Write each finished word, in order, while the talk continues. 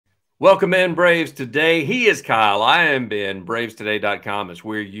Welcome in, Braves Today. He is Kyle. I am Ben. BravesToday.com is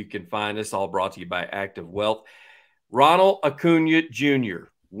where you can find us. All brought to you by Active Wealth. Ronald Acuña Jr.,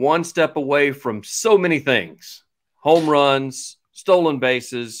 one step away from so many things. Home runs, stolen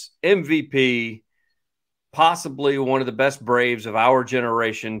bases, MVP, possibly one of the best Braves of our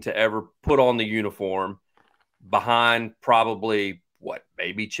generation to ever put on the uniform, behind probably,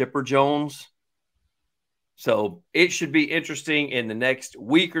 maybe Chipper Jones? So it should be interesting in the next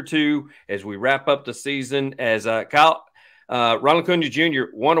week or two as we wrap up the season. As Ronald Acuña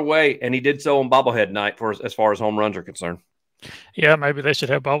Jr. won away, and he did so on bobblehead night as far as home runs are concerned. Yeah, maybe they should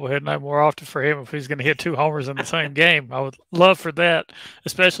have bobblehead night more often for him if he's going to hit 2 homers in the same game. I would love for that,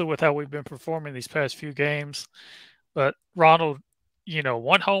 especially with how we've been performing these past few games. But Ronald,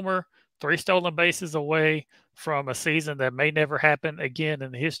 1 homer, 3 stolen bases away from a season that may never happen again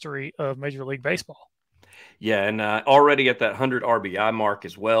in the history of Major League Baseball. Yeah, and already at that 100 RBI mark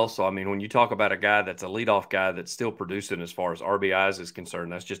as well. So, I mean, when you talk about a guy that's a leadoff guy that's still producing as far as RBIs is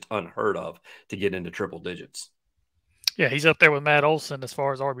concerned, that's just unheard of to get into triple digits. Yeah, he's up there with Matt Olson as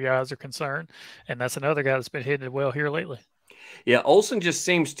far as RBIs are concerned, and that's another guy that's been hitting it well here lately. Yeah, Olson just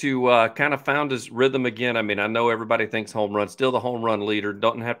seems to kind of found his rhythm again. I mean, I know everybody thinks home run, still the home run leader.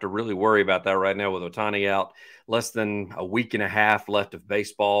 Don't have to really worry about that right now with Ohtani out. Less than a week and a half left of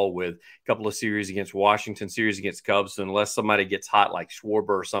baseball with a couple of series against Washington, series against Cubs. So unless somebody gets hot like Schwarber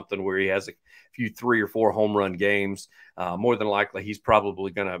or something where he has a few 3 or 4 home run games, more than likely he's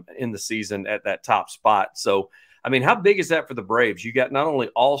probably going to end the season at that top spot. So, I mean, how big is that for the Braves? You got not only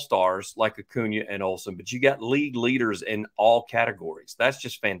all-stars like Acuña and Olson, but you got league leaders in all categories. That's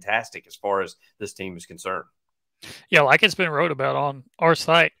just fantastic as far as this team is concerned. Yeah, like it's been wrote about on our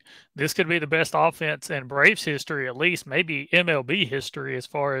site, this could be the best offense in Braves history, at least maybe MLB history as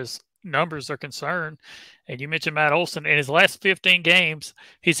far as numbers are concerned. And you mentioned Matt Olson. In his last 15 games,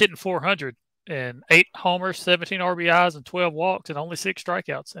 he's hitting 400 and 8 homers, 17 RBIs, and 12 walks, and only 6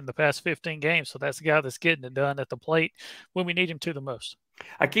 strikeouts in the past 15 games. So that's the guy that's getting it done at the plate when we need him to the most.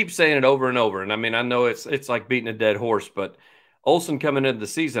 I keep saying it over and over, and I mean, I know it's like beating a dead horse, but Olson coming into the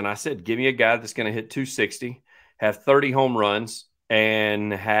season, I said, give me a guy that's going to hit 260, have 30 home runs,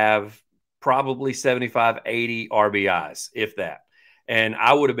 and have probably 75, 80 RBIs, if that. And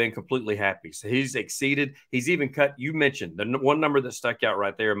I would have been completely happy. So he's exceeded. He's even cut. You mentioned the one number that stuck out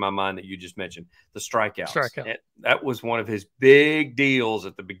right there in my mind that you just mentioned, the strikeouts. That was one of his big deals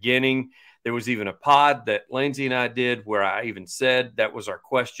at the beginning. There was even a pod that Lindsay and I did where I even said that was our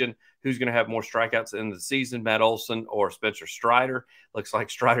question. Who's going to have more strikeouts in the season, Matt Olson or Spencer Strider? Looks like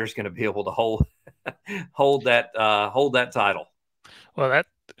Strider's going to be able to hold that title. Well,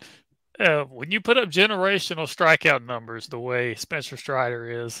 when you put up generational strikeout numbers the way Spencer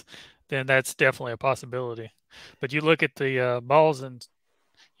Strider is, then that's definitely a possibility. But you look at the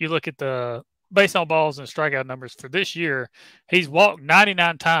based on balls and strikeout numbers for this year, he's walked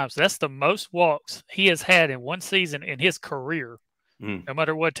 99 times. That's the most walks he has had in one season in his career, no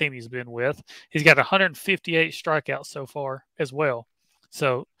matter what team he's been with. He's got 158 strikeouts so far as well.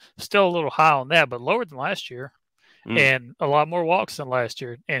 So still a little high on that, but lower than last year. And a lot more walks than last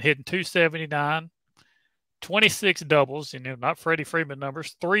year, and hitting 279, 26 doubles, not Freddie Freeman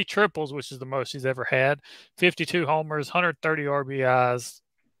numbers, 3 triples, which is the most he's ever had, 52 homers, 130 RBIs.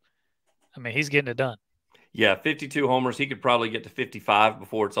 I mean, he's getting it done. Yeah, 52 homers. He could probably get to 55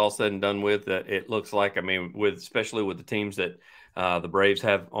 before it's all said and done with. It looks like, I mean, especially with the teams that the Braves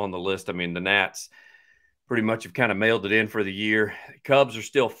have on the list. I mean, the Nats pretty much have kind of mailed it in for the year. Cubs are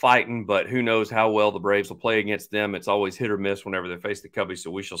still fighting, but who knows how well the Braves will play against them. It's always hit or miss whenever they face the Cubbies,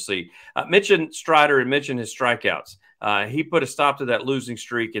 so we shall see. Mention Strider and mention his strikeouts. He put a stop to that losing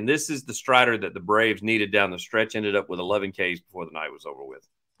streak, and this is the Strider that the Braves needed down the stretch. Ended up with 11 Ks before the night was over with.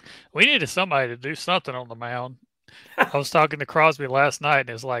 We needed somebody to do something on the mound. I was talking to Crosby last night, and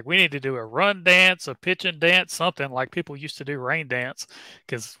it's like we need to do a run dance, a pitching dance, something like people used to do rain dance,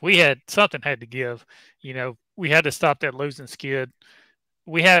 because something had to give. We had to stop that losing skid.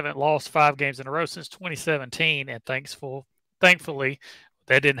 We haven't lost 5 games in a row since 2017, and thankfully,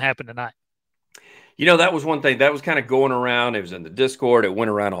 that didn't happen tonight. That was one thing that was kind of going around. It was in the Discord. It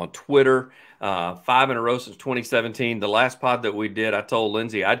went around on Twitter. 5 in a row since 2017. The last pod that we did, I told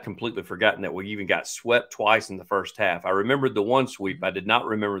Lindsay I'd completely forgotten that we even got swept twice in the first half. I remembered the one sweep. I did not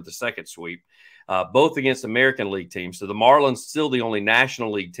remember the second sweep, both against American League teams. So the Marlins still the only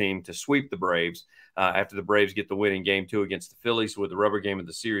National League team to sweep the Braves after the Braves get the win in Game 2 against the Phillies with the rubber game of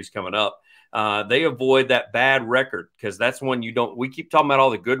the series coming up. They avoid that bad record because that's one we keep talking about all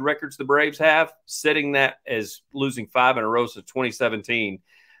the good records the Braves have, setting that as losing 5 in a row since 2017.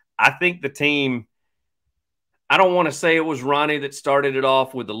 I think the team, I don't want to say it was Ronnie that started it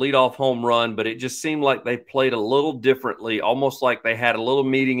off with the leadoff home run, but it just seemed like they played a little differently, almost like they had a little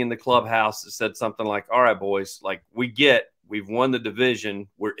meeting in the clubhouse that said something like, all right, boys, like we've won the division.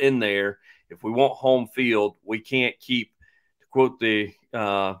 We're in there. If we want home field, we can't keep, to quote the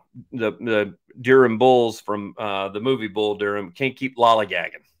Durham Bulls from the movie Bull Durham, can't keep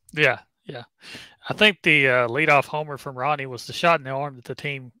lollygagging. Yeah. I think the leadoff homer from Ronnie was the shot in the arm that the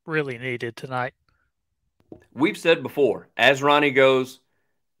team really needed tonight. We've said before, as Ronnie goes,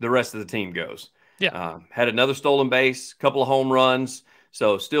 the rest of the team goes. Yeah. Had another stolen base, couple of home runs,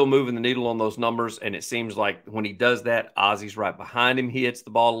 so still moving the needle on those numbers. And it seems like when he does that, Ozzy's right behind him. He hits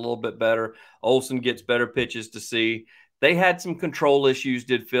the ball a little bit better. Olson gets better pitches to see. They had some control issues,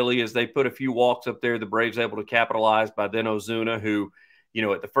 did Philly, as they put a few walks up there. The Braves able to capitalize by then Ozuna, who,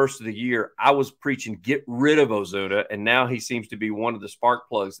 at the first of the year, I was preaching get rid of Ozuna, and now he seems to be one of the spark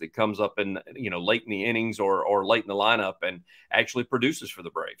plugs that comes up in, late in the innings or late in the lineup and actually produces for the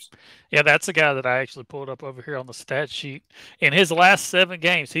Braves. Yeah, that's a guy that I actually pulled up over here on the stat sheet. In his last 7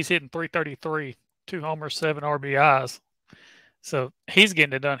 games, he's hitting .333, 2 homers, 7 RBIs. So he's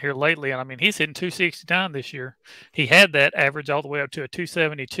getting it done here lately. And I mean, he's hitting .269 this year. He had that average all the way up to a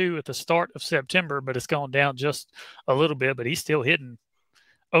 .272 at the start of September, but it's gone down just a little bit. But he's still hitting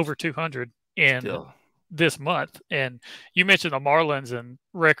over 200 in this month. And you mentioned the Marlins and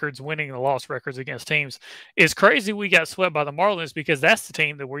records, winning and loss records against teams. It's crazy we got swept by the Marlins because that's the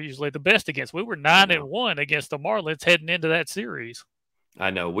team that we're usually the best against. We were 9-1 against the Marlins heading into that series.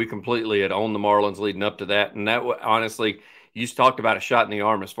 I know. We completely had owned the Marlins leading up to that. And that, honestly, you just talked about a shot in the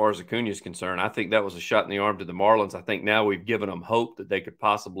arm as far as Acuña is concerned. I think that was a shot in the arm to the Marlins. I think now we've given them hope that they could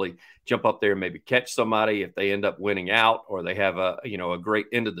possibly jump up there and maybe catch somebody if they end up winning out or they have a great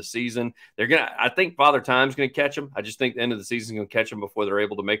end of the season. I think Father Time's going to catch them. I just think the end of the season is going to catch them before they're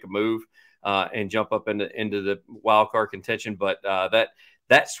able to make a move and jump up into the wild card contention. But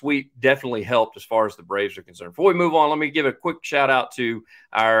that sweep definitely helped as far as the Braves are concerned. Before we move on, let me give a quick shout out to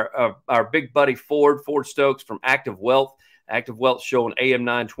our big buddy Ford Stokes from Active Wealth. Active Wealth show on AM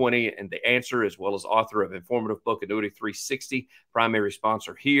 920 and The Answer, as well as author of informative book Annuity 360, primary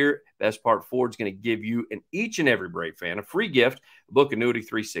sponsor here. Best part, Ford's going to give you and each and every Brave fan a free gift, book Annuity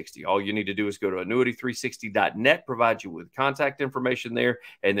 360. All you need to do is go to annuity360.net, provide you with contact information there,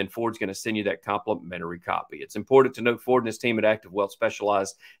 and then Ford's going to send you that complimentary copy. It's important to note Ford and his team at Active Wealth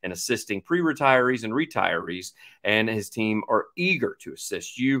specialize in assisting pre-retirees and retirees, and his team are eager to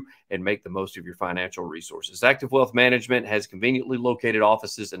assist you and make the most of your financial resources. Active Wealth Management has conveniently located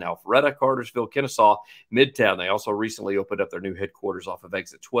offices in Alpharetta, Cartersville, Kennesaw, Midtown. They also recently opened up their new headquarters off of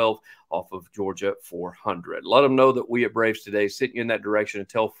Exit 12 off of Georgia 400. Let them know that we at Braves Today sent you in that direction and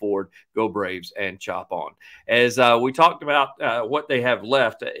tell Ford, go Braves and chop on. As we talked about what they have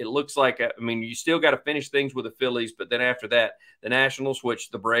left, it looks like, you still got to finish things with the Phillies, but then after that, the Nationals, which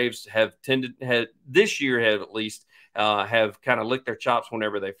the Braves have this year at least, have kind of licked their chops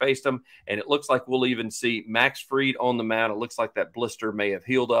whenever they faced them. And it looks like we'll even see Max Fried on the mound. It looks like that blister may have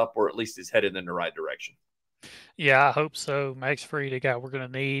healed up or at least is headed in the right direction. Yeah, I hope so. Max Fried, a guy we're going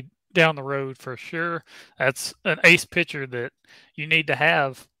to need down the road for sure. That's an ace pitcher that you need to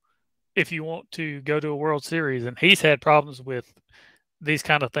have if you want to go to a World Series. And he's had problems with these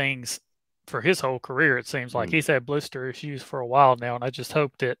kind of things for his whole career. It seems like he's had blister issues for a while now. And I just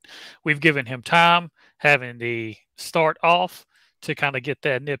hope that we've given him time, having the start off to kind of get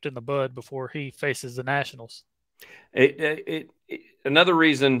that nipped in the bud before he faces the Nationals. Another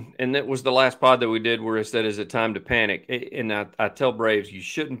reason, and that was the last pod that we did where it said, is it time to panic? And I tell Braves, you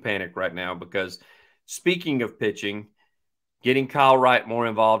shouldn't panic right now because speaking of pitching, getting Kyle Wright more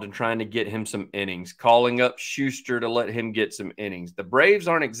involved and trying to get him some innings, calling up Schuster to let him get some innings. The Braves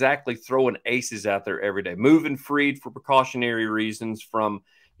aren't exactly throwing aces out there every day, moving Fried for precautionary reasons from,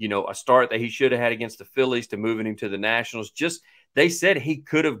 a start that he should have had against the Phillies to moving him to the Nationals. They said he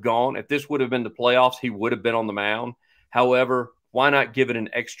could have gone. If this would have been the playoffs, he would have been on the mound. However, why not give it an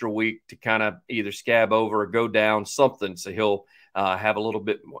extra week to kind of either scab over or go down something so he'll have a little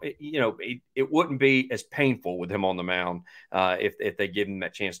bit more, it wouldn't be as painful with him on the mound if they give him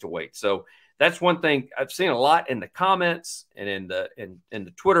that chance to wait. So that's one thing I've seen a lot in the comments and in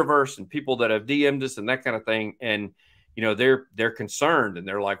the Twitterverse and people that have DM'd us and that kind of thing. And, they're concerned and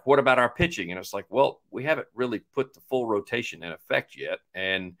they're like, what about our pitching? And it's like, well, we haven't really put the full rotation in effect yet.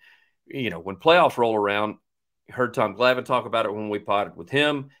 And, when playoffs roll around, heard Tom Glavine talk about it when we potted with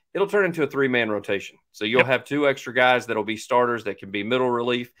him, it'll turn into a 3-man rotation. So you'll have 2 extra guys that'll be starters that can be middle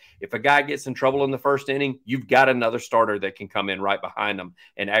relief. If a guy gets in trouble in the first inning, you've got another starter that can come in right behind him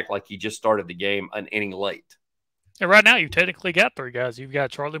and act like he just started the game an inning late. And right now you've technically got 3 guys. You've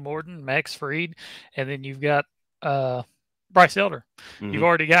got Charlie Morton, Max Fried, and then you've got Bryce Elder. You've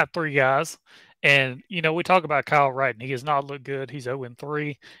already got 3 guys. And, we talk about Kyle Wright, and he has not looked good. He's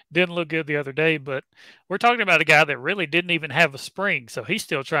 0-3. Didn't look good the other day, but we're talking about a guy that really didn't even have a spring. So he's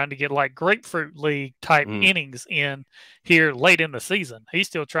still trying to get like grapefruit league type innings in here late in the season. He's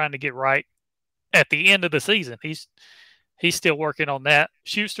still trying to get right at the end of the season. He's still working on that.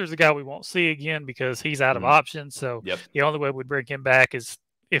 Schuster's a guy we won't see again because he's out of options. So the only way we'd bring him back is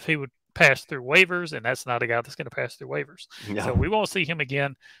if he would pass through waivers, and that's not a guy that's going to pass through waivers. Yeah. So we won't see him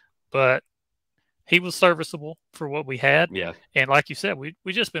again, but he was serviceable for what we had. Yeah. And like you said, we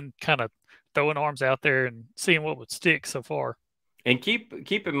just been kind of throwing arms out there and seeing what would stick so far. And keep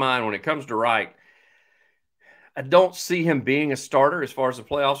in mind when it comes to Wright, I don't see him being a starter as far as the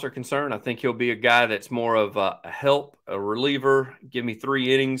playoffs are concerned. I think he'll be a guy that's more of a help, a reliever, give me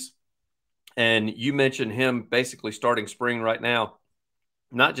 3 innings. And you mentioned him basically starting spring right now.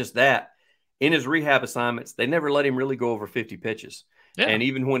 Not just that, in his rehab assignments, they never let him really go over 50 pitches. Yeah. And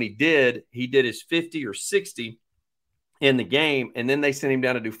even when he did his 50 or 60 in the game, and then they sent him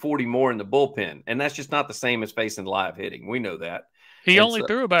down to do 40 more in the bullpen. And that's just not the same as facing live hitting. We know that. He only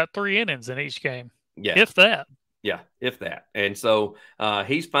threw about 3 innings in each game. Yeah. If that. Yeah, if that. And so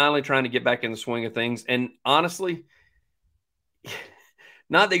he's finally trying to get back in the swing of things. And honestly,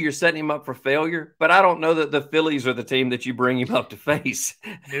 not that you're setting him up for failure, but I don't know that the Phillies are the team that you bring him up to face.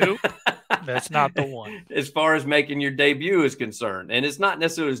 Nope, that's not the one. As far as making your debut is concerned. And it's not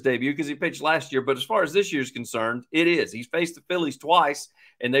necessarily his debut because he pitched last year, but as far as this year is concerned, it is. He's faced the Phillies twice,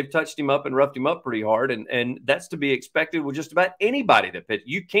 and they've touched him up and roughed him up pretty hard. And that's to be expected with just about anybody that pitches.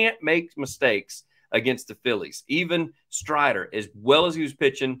 You can't make mistakes against the Phillies. Even Strider, as well as he was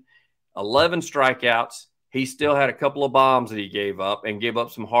pitching, 11 strikeouts, he still had a couple of bombs that he gave up and gave up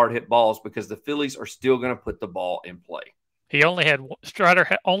some hard hit balls because the Phillies are still going to put the ball in play.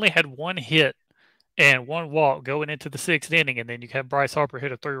 Strider only had 1 hit and 1 walk going into the 6th inning, and then you have Bryce Harper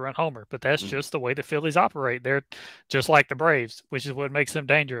hit a 3-run homer. But that's just the way the Phillies operate. They're just like the Braves, which is what makes them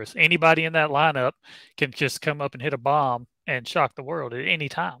dangerous. Anybody in that lineup can just come up and hit a bomb and shock the world at any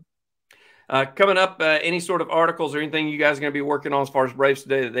time. Coming up, any sort of articles or anything you guys are going to be working on as far as Braves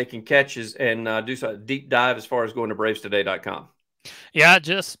Today that they can catch and do a deep dive as far as going to bravestoday.com? Yeah, I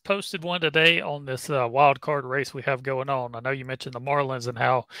just posted one today on this wild card race we have going on. I know you mentioned the Marlins and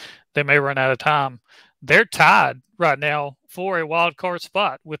how they may run out of time. They're tied right now for a wild card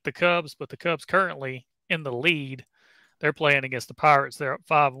spot with the Cubs, but the Cubs currently in the lead. They're playing against the Pirates. They're up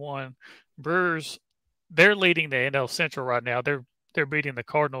 5-1. Brewers, they're leading the NL Central right now. They're beating the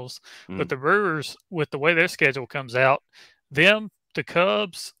Cardinals. But the Brewers, with the way their schedule comes out, the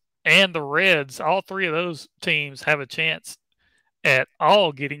Cubs, and the Reds, all 3 of those teams have a chance at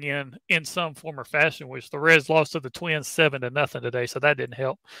all getting in some form or fashion, which the Reds lost to the Twins 7-0 today, so that didn't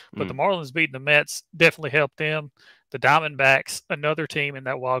help. But the Marlins beating the Mets definitely helped them. The Diamondbacks, another team in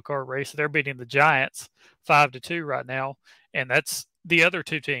that wild card race, they're beating the Giants 5-2 right now, and that's the other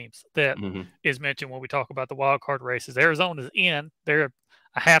 2 teams that is mentioned when we talk about the wild card races. Arizona's in. They're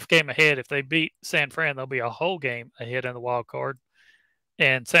a half game ahead. If they beat San Fran, they'll be a whole game ahead in the wild card.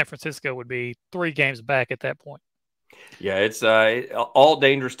 And San Francisco would be 3 games back at that point. Yeah, it's all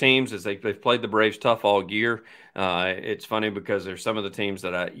dangerous teams as they've played the Braves tough all year. It's funny because there's some of the teams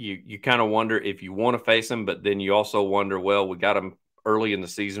that you kind of wonder if you want to face them, but then you also wonder, well, we got them early in the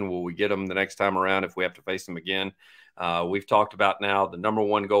season. Will we get them the next time around if we have to face them again? We've talked about now the number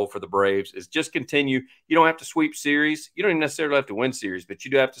 1 goal for the Braves is just continue. You don't have to sweep series. You don't even necessarily have to win series, but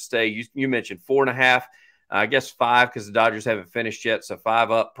you do have to stay. You mentioned 4.5. I guess 5 because the Dodgers haven't finished yet. So 5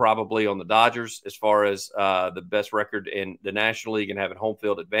 up probably on the Dodgers as far as the best record in the National League and having home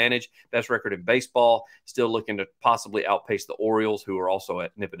field advantage. Best record in baseball. Still looking to possibly outpace the Orioles, who are also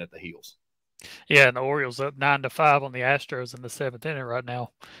nipping at the heels. Yeah, and the Orioles up 9-5 on the Astros in the 7th inning right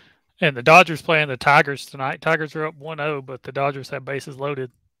now. And the Dodgers playing the Tigers tonight. Tigers are up 1-0, but the Dodgers have bases loaded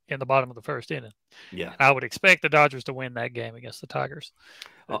in the bottom of the 1st inning. Yeah. And I would expect the Dodgers to win that game against the Tigers.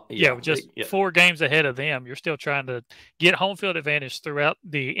 Just 4 games ahead of them. You're still trying to get home field advantage throughout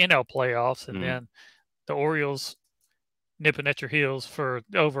the NL playoffs, and then the Orioles nipping at your heels for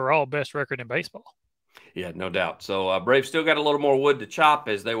the overall best record in baseball. Yeah, no doubt. So Braves still got a little more wood to chop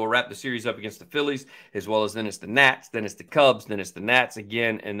as they will wrap the series up against the Phillies, as well as then it's the Nats, then it's the Cubs, then it's the Nats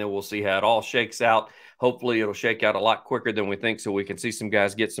again, and then we'll see how it all shakes out. Hopefully it'll shake out a lot quicker than we think so we can see some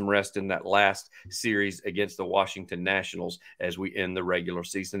guys get some rest in that last series against the Washington Nationals as we end the regular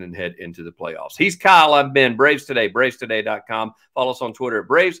season and head into the playoffs. He's Kyle. I'm Ben. Braves Today, bravestoday.com. Follow us on Twitter at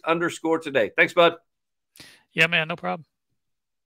Braves_today. Thanks, bud. Yeah, man, no problem.